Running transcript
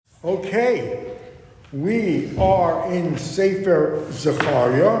Okay, we are in Sefer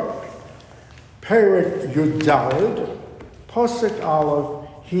Zechariah, Perek Yud Daled, Pasuk Aleph,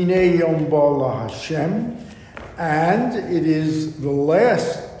 Hine Yom Ba LaHashem, and it is the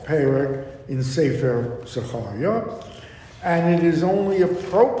last Perek in Sefer Zechariah, and it is only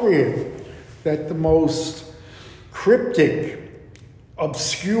appropriate that the most cryptic,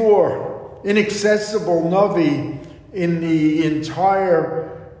 obscure, inaccessible Navi in the entire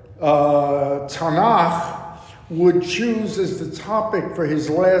Tanakh would choose as the topic for his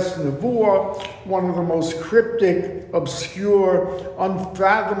last nevuah one of the most cryptic, obscure,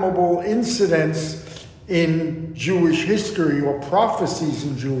 unfathomable incidents in Jewish history, or prophecies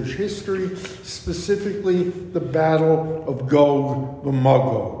in Jewish history, specifically the Battle of Gog and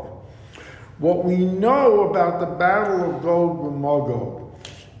Magog. What we know about the Battle of Gog and Magog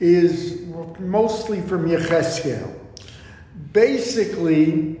is mostly from Yechezkel.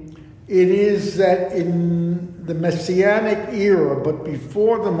 Basically, it is that in the Messianic era, but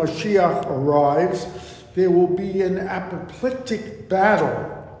before the Mashiach arrives, there will be an apoplectic battle,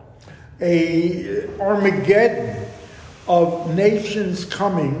 a Armageddon of nations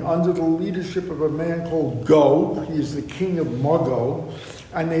coming under the leadership of a man called Gog. He is the king of Magog,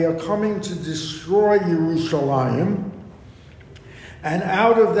 and they are coming to destroy Yerushalayim. And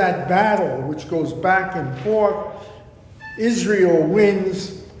out of that battle, which goes back and forth, Israel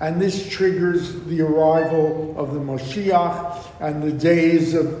wins, and this triggers the arrival of the Mashiach and the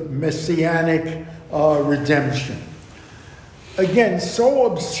days of messianic redemption. Again, so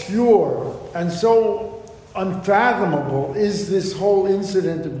obscure and so unfathomable is this whole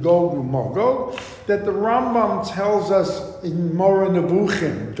incident of Gog and Magog that the Rambam tells us in Moreh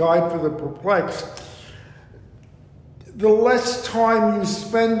Nevuchim, Guide for the Perplexed, the less time you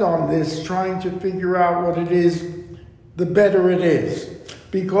spend on this trying to figure out what it is, the better it is.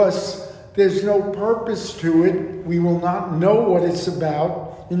 Because there's no purpose to it. We will not know what it's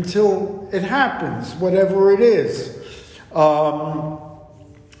about until it happens, whatever it is. Abarbanel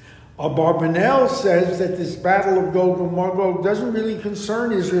says that this battle of Gog and Magog doesn't really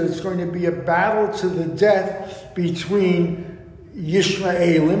concern Israel. It's going to be a battle to the death between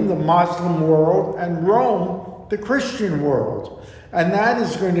Yishmaelim, the Muslim world, and Rome, the Christian world. And that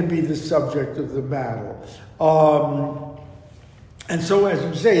is going to be the subject of the battle. And so, as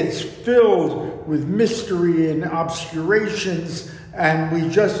you say, it's filled with mystery and obscurations, and we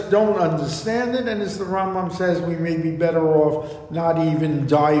just don't understand it. And as the Rambam says, we may be better off not even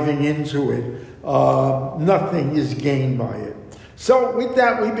diving into it. Nothing is gained by it. So, with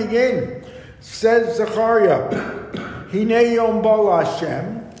that, we begin. Says Zechariah, Hine Yom Ba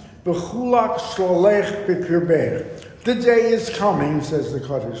LaHashem, V'chulak Sholech B'kirbech. The day is coming, says the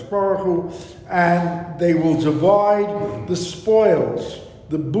Kadosh Baruch Hu, and they will divide the spoils,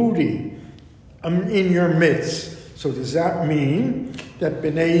 the booty, in your midst. So does that mean that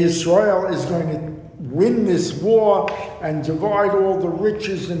Bnei Yisrael is going to win this war and divide all the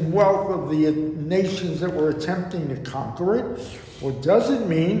riches and wealth of the nations that were attempting to conquer it? Or does it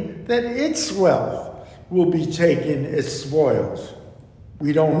mean that its wealth will be taken as spoils?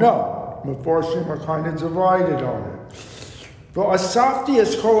 We don't know. Mefarshim are kind of divided on it. V'asafti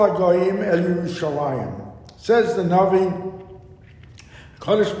es kol hagoyim el Yerushalayim. Says the Navi,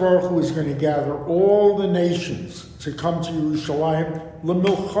 Kadosh Baruch Hu is going to gather all the nations to come to Yerushalayim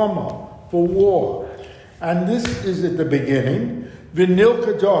l'milchama, for war. And this is at the beginning.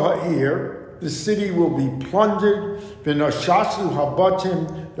 V'nilkadah ha'ir, the city will be plundered. V'nashasu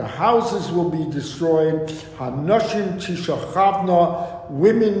habatim, the houses will be destroyed. Hanashim tishachavna,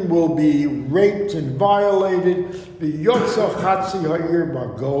 women will be raped and violated. V'yotza chatzi ha'ir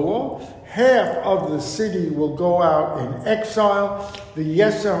bagola, half of the city will go out in exile.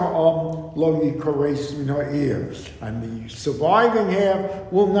 V'yeser ha'am lo yikares min ha'ir, and the surviving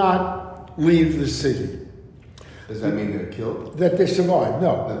half will not leave the city. Does that mean they're killed? That they survive?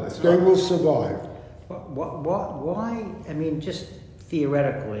 No, they will survive. Why? I mean, just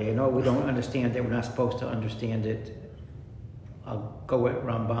theoretically, I know we don't understand it. We're not supposed to understand it. I'll go with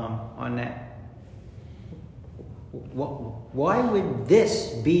Rambam on that. Why would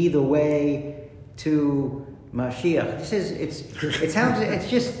this be the way to Mashiach?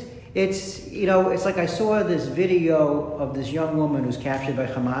 It's like I saw this video of this young woman who's captured by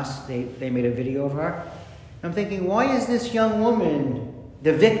Hamas. They made a video of her. I'm thinking, why is this young woman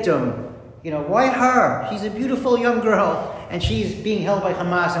the victim? Why her? She's a beautiful young girl, and she's being held by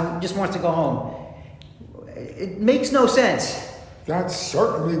Hamas and just wants to go home. It makes no sense. That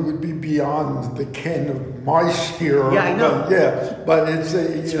certainly would be beyond the ken of my sphere. Yeah, I know. But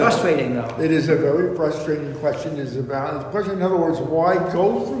it's frustrating, though. It is a very frustrating question. It's a valid question. In other words, why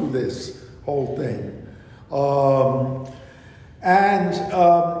go through this whole thing?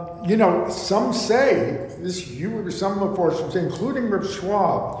 Some say some of us, including Reb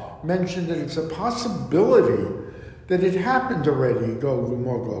Schwab, mentioned that it's a possibility that it happened already, Gog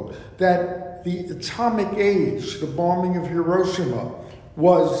Magog, that the atomic age, the bombing of Hiroshima,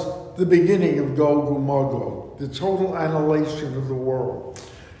 was the beginning of Gog Magog, the total annihilation of the world.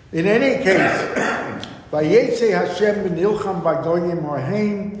 In any case, Vayetze Hashem b'nilcham b'goyim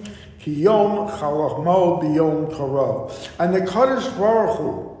harheim ki yom chalachmo b'yom karav. And the Kadosh Baruch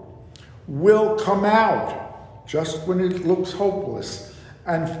Hu will come out just when it looks hopeless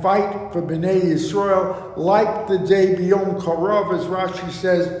and fight for Bnei Yisrael like the day b'yom karav, as Rashi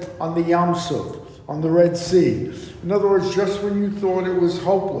says, on the Yam Suf, on the Red Sea. In other words, just when you thought it was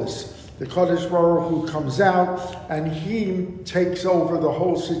hopeless, the Kadosh Baruch Hu comes out and he takes over the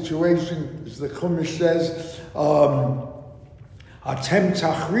whole situation. As the Chumash says, Atem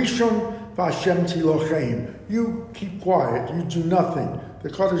tachrishon v'Hashem tilochem. You keep quiet, you do nothing. The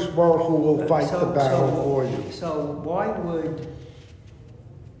Kadosh Baruch Hu will fight the battle for you. So why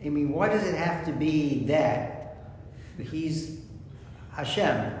does it have to be that he's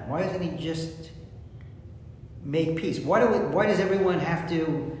Hashem? Why doesn't he just make peace? Why does everyone have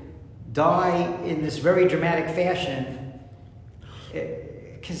to die in this very dramatic fashion?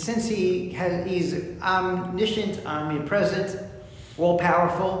 Since he's omniscient, omnipresent,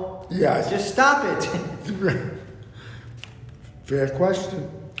 all-powerful, just stop it. Fair question.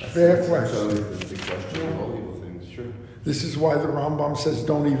 Fair question. That's the question of all evil things, sure. This is why the Rambam says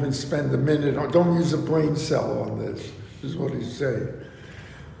don't even spend a minute, or don't use a brain cell on this. This is what he's saying.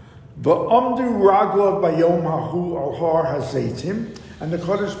 V'amdu raglav bayom hahu al har hazeitim, and the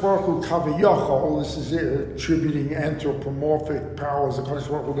Kadosh Baruch Hu kaviyachol, this is attributing anthropomorphic powers. The Kadosh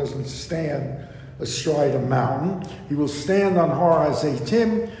Baruch Hu doesn't stand astride a mountain. He will stand on har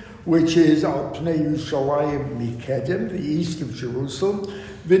hazeitim, which is al pnei Yushalayim mikedem, the east of Jerusalem.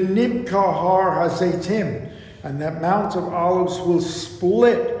 V'nibka har hazeitim, and that Mount of Olives will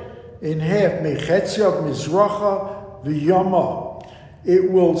split in half. Mechetziav mizracha v'yama. It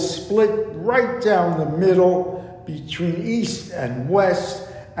will split right down the middle between east and west,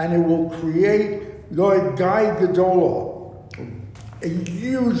 and it will create Gai Gadola, a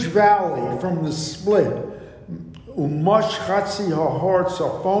huge valley from the split. Umash chatzi hahar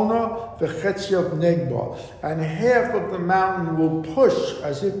tzafona v'chetziav negba, and half of the mountain will push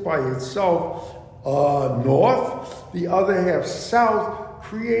as if by itself north, the other half south,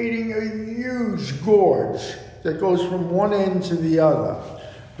 creating a huge gorge that goes from one end to the other.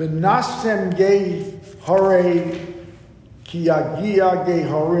 V'nastem gei harei ki yagia gei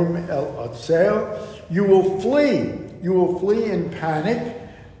harim el atzel. You will flee in panic,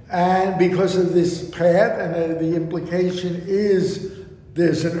 and because of this path, and the implication is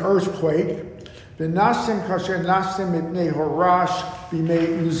there's an earthquake. V'nastem kasher nastem mipnei horash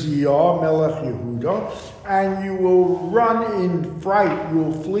b'mei Uzziah melech Yehuda, and you will run in fright, you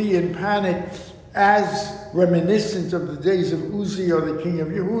will flee in panic, as reminiscent of the days of Uzziah, the king of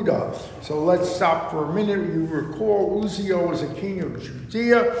Yehuda. So let's stop for a minute. You recall Uzziah was a king of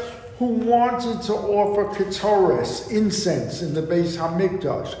Judea who wanted to offer ketores, incense, in the Beis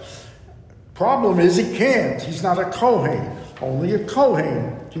Hamikdash. Problem is he can't. He's not a Kohen. Only a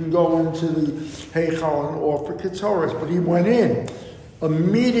Kohen can go into the Heichal and offer ketores. But he went in,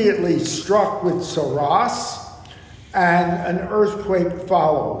 immediately struck with saras, and an earthquake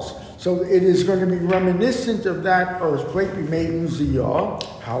follows. So it is going to be reminiscent of that earthquake, B'mei Uzziah,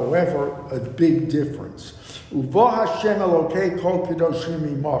 however, a big difference. Uva Hashem Elokei Kol Kedoshim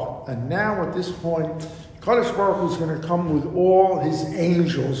Imach. And now at this point, Kadosh Baruch Hu is going to come with all his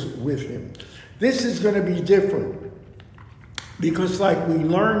angels with him. This is going to be different, because like we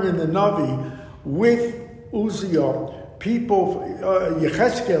learned in the Navi, with Uzziah,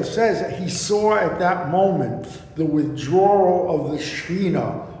 Yechezkel says that he saw at that moment the withdrawal of the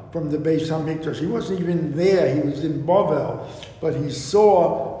Shekhinah from the Beis HaMikdash. He wasn't even there, he was in Bavel, but he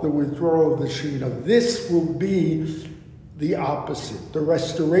saw the withdrawal of the Shekhinah. This will be the opposite, the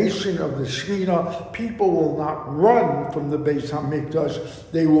restoration of the Shekhinah. People will not run from the Beis HaMikdash,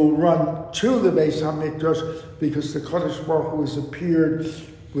 they will run to the Beis HaMikdash, because the Kadosh Baruch Hu has appeared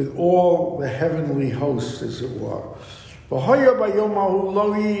with all the heavenly hosts, as it were. It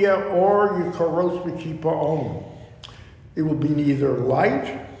will be neither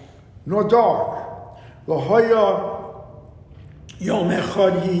light nor dark. Yom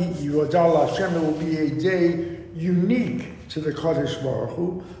Echad Yodal Hashem, it will be a day unique to the Kadosh Baruch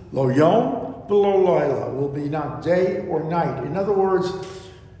Hu. Lo yom v'lo laila, will be not day or night. In other words,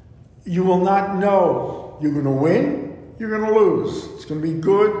 you will not know you're going to win, you're going to lose. It's going to be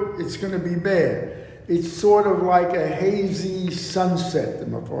good, it's going to be bad. It's sort of like a hazy sunset, the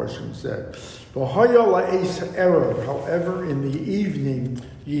Mefarshim said. However, in the evening,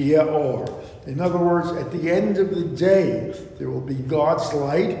 yeh or. In other words, at the end of the day, there will be God's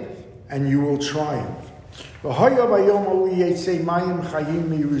light, and you will triumph.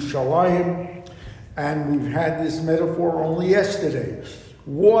 And we've had this metaphor only yesterday.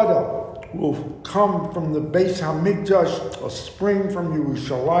 Water will come from the Beis Hamikdash, a spring from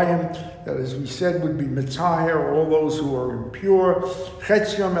Yerushalayim, that, as we said, would be Mitaher, all those who are impure.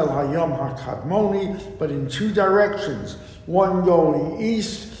 Chetziyam el Hayom HaKadmoni, but in two directions, one going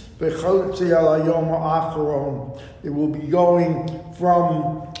east, V'choltzi el Hayom HaAcharon. It will be going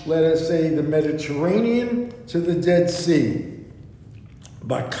from, let us say, the Mediterranean to the Dead Sea.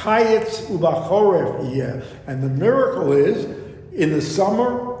 B'kayetz u'b'choref yeh. And the miracle is, in the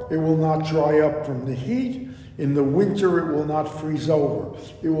summer, it will not dry up from the heat. In the winter, it will not freeze over.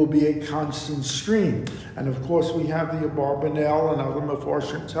 It will be a constant stream. And of course, we have the Abarbanel and other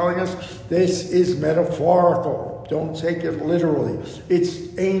Mefarshim telling us this is metaphorical. Don't take it literally. It's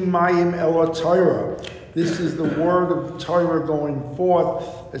Ein Mayim Ela Torah. This is the word of Torah going forth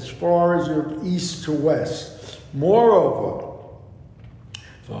as far as your east to west. Moreover,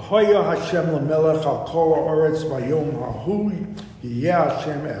 V'hoya Hashem lemelech al kol haaretz vayom hahu yeh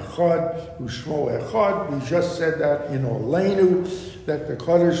Hashem echad u'shmo echad. We just said that in Orlenu, that the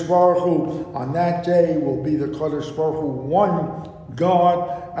Kadosh Baruch Hu on that day will be the Kadosh Baruch Hu, one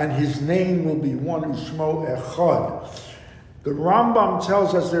God, and His name will be one, u'shmo echad. The Rambam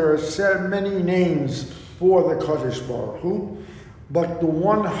tells us there are so many names for the Kadosh Baruch Hu, but the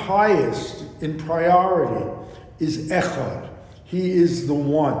one highest in priority is Echad. He is the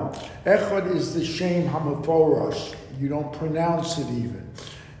one. Echad is the Shem HaMeforash. You don't pronounce it even.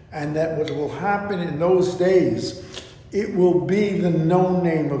 And that what will happen in those days, it will be the known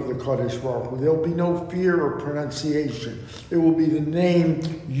name of the Kadosh Baruch Hu. There will be no fear of pronunciation. It will be the name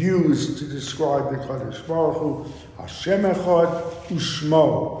used to describe the Kadosh Baruch Hu. Hashem Echad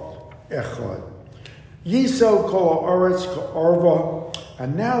Ushmo Echad. Yisov kol haaretz ka'arva.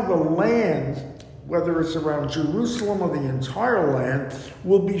 And now the land, whether it's around Jerusalem or the entire land,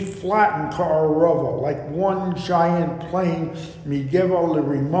 will be flattened ka'arava, like one giant plain. Migeva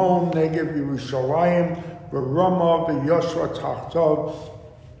l'rimon negev Yerushalayim v'rama v'yoshua tachtav.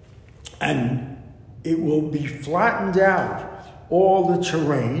 And it will be flattened out, all the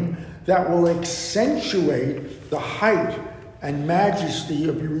terrain, that will accentuate the height and majesty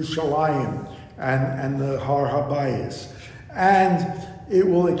of Yerushalayim and the Har Habayis. And it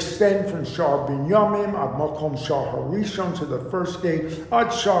will extend from Shar Binyamim ad Makom Shar Harishon to the first gate,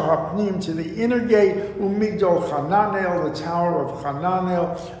 ad Shar Hapnim to the inner gate, Umigdol Hananel, the tower of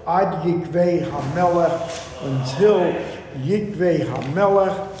Hananel, ad Yikvei HaMelech, until Yikvei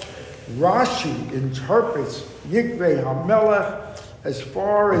HaMelech. Rashi interprets Yikvei HaMelech as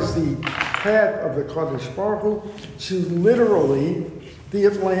far as the path of the Kadosh Baruch Hu to literally the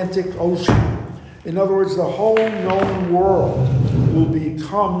Atlantic Ocean. In other words, the whole known world will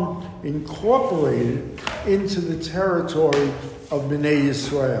become incorporated into the territory of Bnei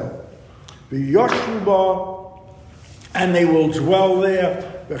Yisrael. V'yoshuba, and they will dwell there.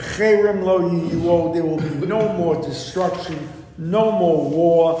 V'cherem lo yiwo, there will be no more destruction, no more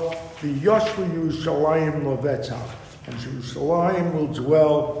war. V'yoshu Yerushalayim levetach, and Jerusalem will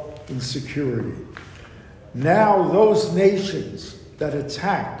dwell in security. Now those nations that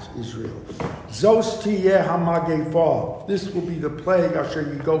attacked Israel, Zos tiyeh hamagefa, this will be the plague asher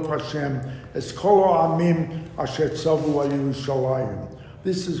yigof Hashem es kol ha'amim asher tzavu al Yerushalayim.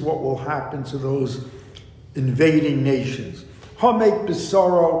 This is what will happen to those invading nations. Hamek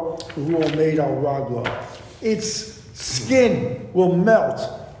besaro who are made al ragla. Its skin will melt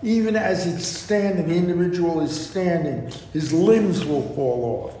even as it's standing. The individual is standing. His limbs will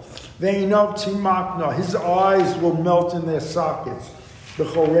fall off. Ve'inav timakna, his eyes will melt in their sockets.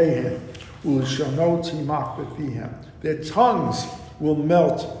 B'choreihem u'lshono timak b'fihem, their tongues will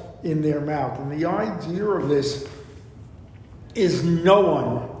melt in their mouth. And the idea of this is no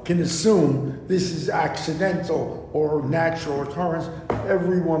one can assume this is accidental or natural occurrence.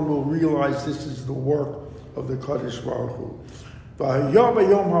 Everyone will realize this is the work of the Kadosh Baruch Hu. V'hayah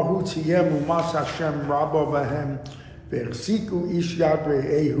b'yom hahu tiyeh mumas Hashem rabba b'hem v'echziku ish yad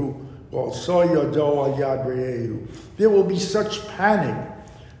re'ehu. There will be such panic,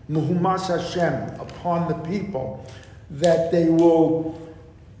 muhumas Hashem, upon the people, that they will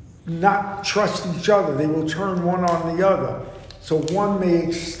not trust each other. They will turn one on the other. So one may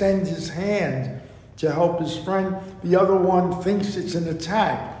extend his hand to help his friend. The other one thinks it's an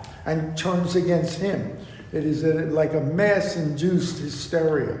attack and turns against him. It is like a mass-induced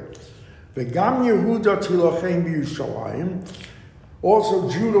hysteria. V'gam Yehuda tilachem b'Yushalayim. Also,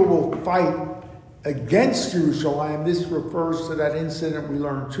 Judah will fight against Yerushalayim. This refers to that incident we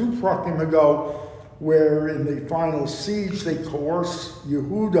learned 2 prakim ago, where in the final siege they coerce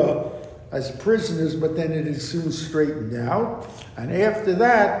Yehuda as prisoners, but then it is soon straightened out. And after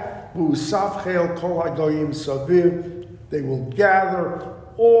that, v'usafchel kol hagoyim saviv, they will gather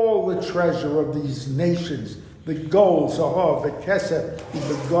all the treasure of these nations, the gold, zahav, the kesef, the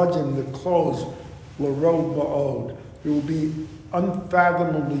begodim, the clothes, l'rod ba'od. It will be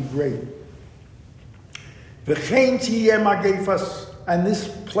unfathomably great. V'chein tiyeh magefas, and this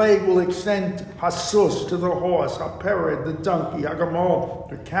plague will extend hasus to the horse, hapered, the donkey, hagamor,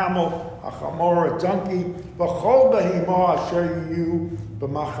 the camel, hachamor, a donkey, v'chol behemah asher yu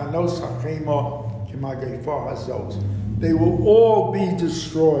b'machanos hachema k'magefa hazos. They will all be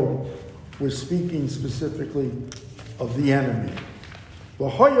destroyed. We're speaking specifically of the enemy.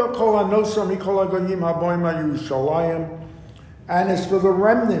 And as for the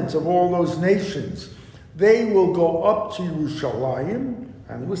remnants of all those nations, they will go up to Yerushalayim,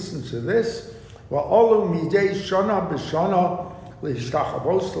 and listen to this, to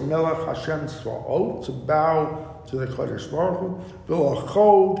bow to the Kadosh Baruch Hu,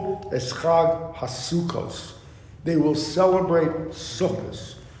 they will celebrate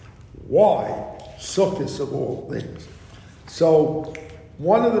Sukkot. Why Sukkot of all things? So,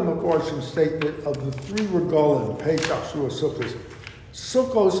 one of the Mefarshim state that of the 3 regalim, Pesach, Shavuot,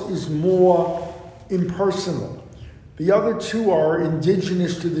 Sukkot is more impersonal. The other 2 are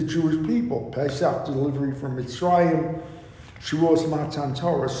indigenous to the Jewish people. Pesach, delivery from Mitzrayim, Shavuot, Matan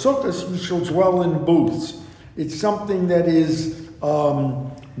Torah. Sukkot, we shall dwell in booths. It's something that is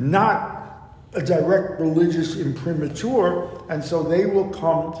not a direct religious imprimatur, and so they will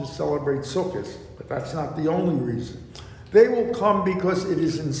come to celebrate Sukkot. But that's not the only reason. They will come because it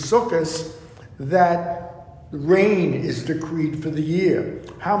is in Sukkot that rain is decreed for the year.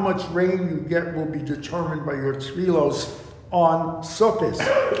 How much rain you get will be determined by your tefillos on Sukkot.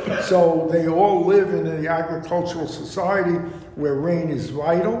 So they all live in an agricultural society where rain is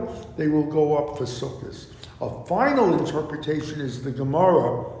vital. They will go up for Sukkot. A final interpretation is the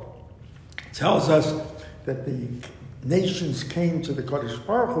Gemara tells us that the nations came to the Kadosh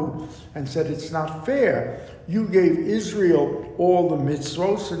Baruch Hu and said, it's not fair. You gave Israel all the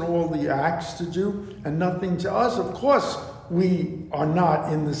mitzvos and all the acts to do, and nothing to us. Of course, we are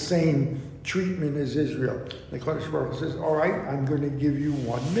not in the same treatment as Israel. The Kadosh Baruch Hu says, all right, I'm going to give you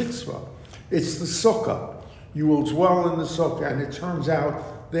one mitzvah. It's the sukkah. You will dwell in the sukkah, and it turns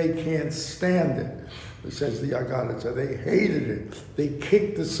out they can't stand it. It says the Agadah, they hated it. They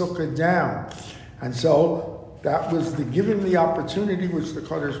kicked the sukkah down. And so that was given the opportunity which the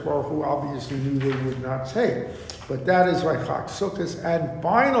Kadosh Baruch Hu obviously knew they would not take. But that is why Chag Sukkot. And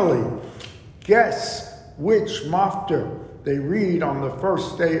finally, guess which mafter they read on the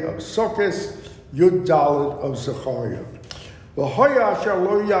first day of Sukkot, Yud Dalet of Zechariah.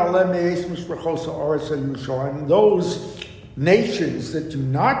 Those nations that do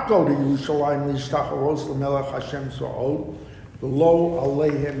not go to Yerushalayim, Lishtacharos L'melech Hashem Sa'od, V'lo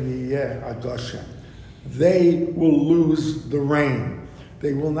Aleihem Yiyeh Adashem. They will lose the rain.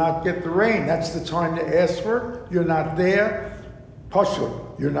 They will not get the rain. That's the time to ask for it. You're not there. Pashut,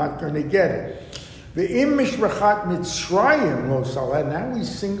 you're not going to get it. V'im Mishrachat Mitzrayim Lo Salah. Now we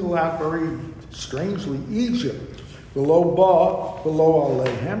single out very strangely Egypt. V'lo Ba, V'lo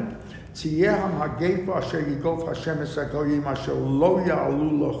Aleihem.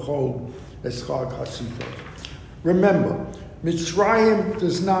 Remember, Mitzrayim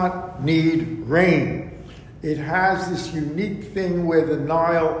does not need rain. It has this unique thing where the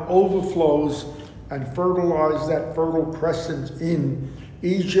Nile overflows and fertilizes that fertile crescent in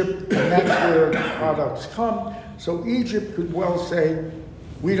Egypt, and that's where the products come. So Egypt could well say,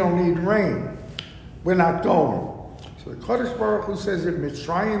 we don't need rain. We're not going. So the Kadosh Baruch Hu says if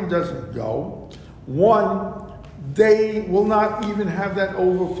Mitzrayim doesn't go, one, they will not even have that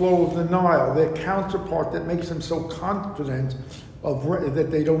overflow of the Nile. Their counterpart that makes them so confident that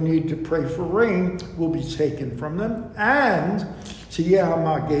they don't need to pray for rain will be taken from them. And Tiyeh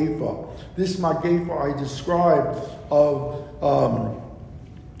HaMagefa, this Magefa I described of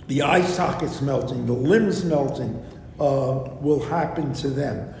the eye sockets melting, the limbs melting, will happen to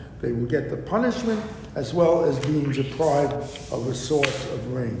them. They will get the punishment as well as being deprived of a source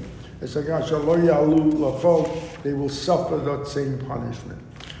of rain. They will suffer that same punishment.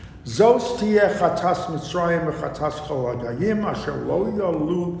 Zos tieh chatas Mitzrayim v'chatas kol hagayim asher lo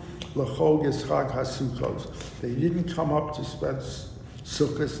yalu l'chol yischag hasukos. They didn't come up to spend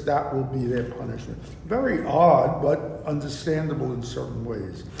Sukkot, that will be their punishment. Very odd, but understandable in certain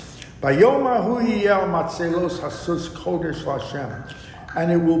ways. Bayom hahu yiyel matzelos hasus kodesh Hashem.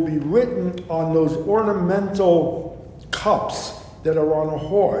 And it will be written on those ornamental cups that are on a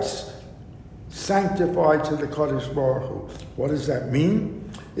horse, sanctified to the Kadosh Baruch Hu. What does that mean?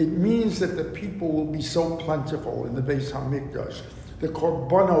 It means that the people will be so plentiful in the Beis HaMikdash, the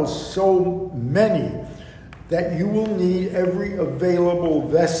korbanos so many, that you will need every available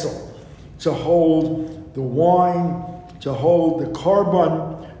vessel to hold the wine, to hold the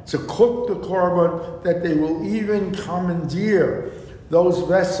korban, to cook the korban, that they will even commandeer those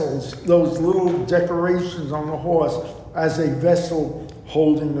vessels, those little decorations on the horse, as a vessel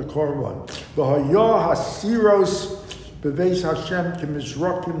holding the korban. V'hayah hasiros beveis Hashem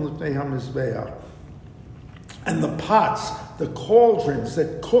k'mizrakim l'fnei hamizbeach. And the pots, the cauldrons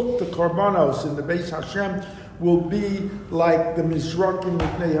that cook the korbanos in the Beis Hashem will be like the mizrakim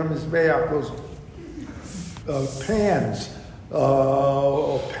l'fnei hamizbeach, those pans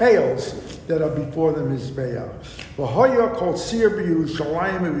or pails that are before the Mizbeach. V'hoya kol sir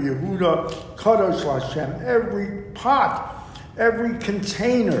b'Yerushalayim v'Yehuda kadosh Hashem. Every pot, every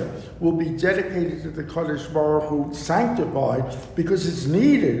container will be dedicated to the Kadosh Baruch Hu, sanctified, because it's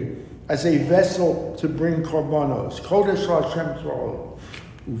needed as a vessel to bring korbanos. Kodesh Hashem Tzva'ot.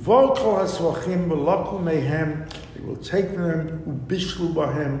 Uvol kol hasvachim v'laku mehem. They will take them, ubishlu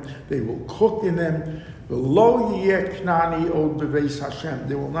bahem. They will cook in them. Lo yeh knani od beveis Hashem.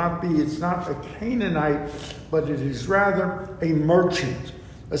 There will not be, it's not a Canaanite, but it is rather a merchant,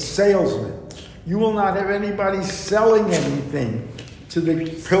 a salesman. You will not have anybody selling anything to the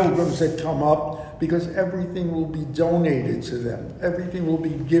pilgrims that come up, because everything will be donated to them. Everything will be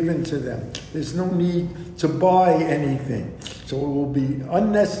given to them. There's no need to buy anything. So it will be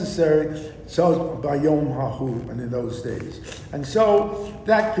unnecessary. So by Yom Hahu, and in those days. And so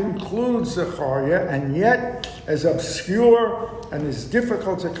that concludes Zechariah, and yet, as obscure and as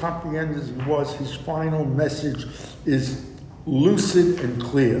difficult to comprehend as he was, his final message is lucid and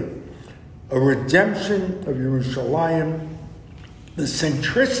clear. A redemption of Yerushalayim, the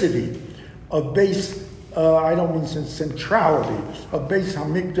centricity of I don't mean centrality, of Beis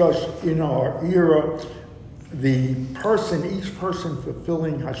HaMikdash in our era, each person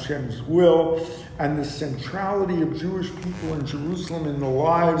fulfilling Hashem's will, and the centrality of Jewish people in Jerusalem in the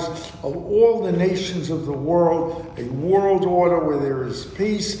lives of all the nations of the world, a world order where there is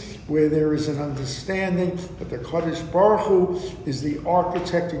peace, where there is an understanding that the Kadosh Baruch Hu is the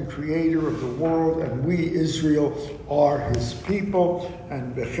architect and creator of the world, and we, Israel, are his people.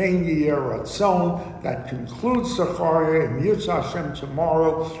 And B'chein Yeh Ratzon, that concludes Zechariah. And Yirtzeh Hashem,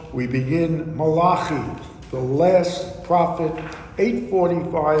 tomorrow we begin Malachi, the last prophet,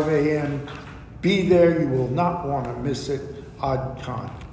 8:45 a.m. Be there, you will not want to miss it. Ad Kan.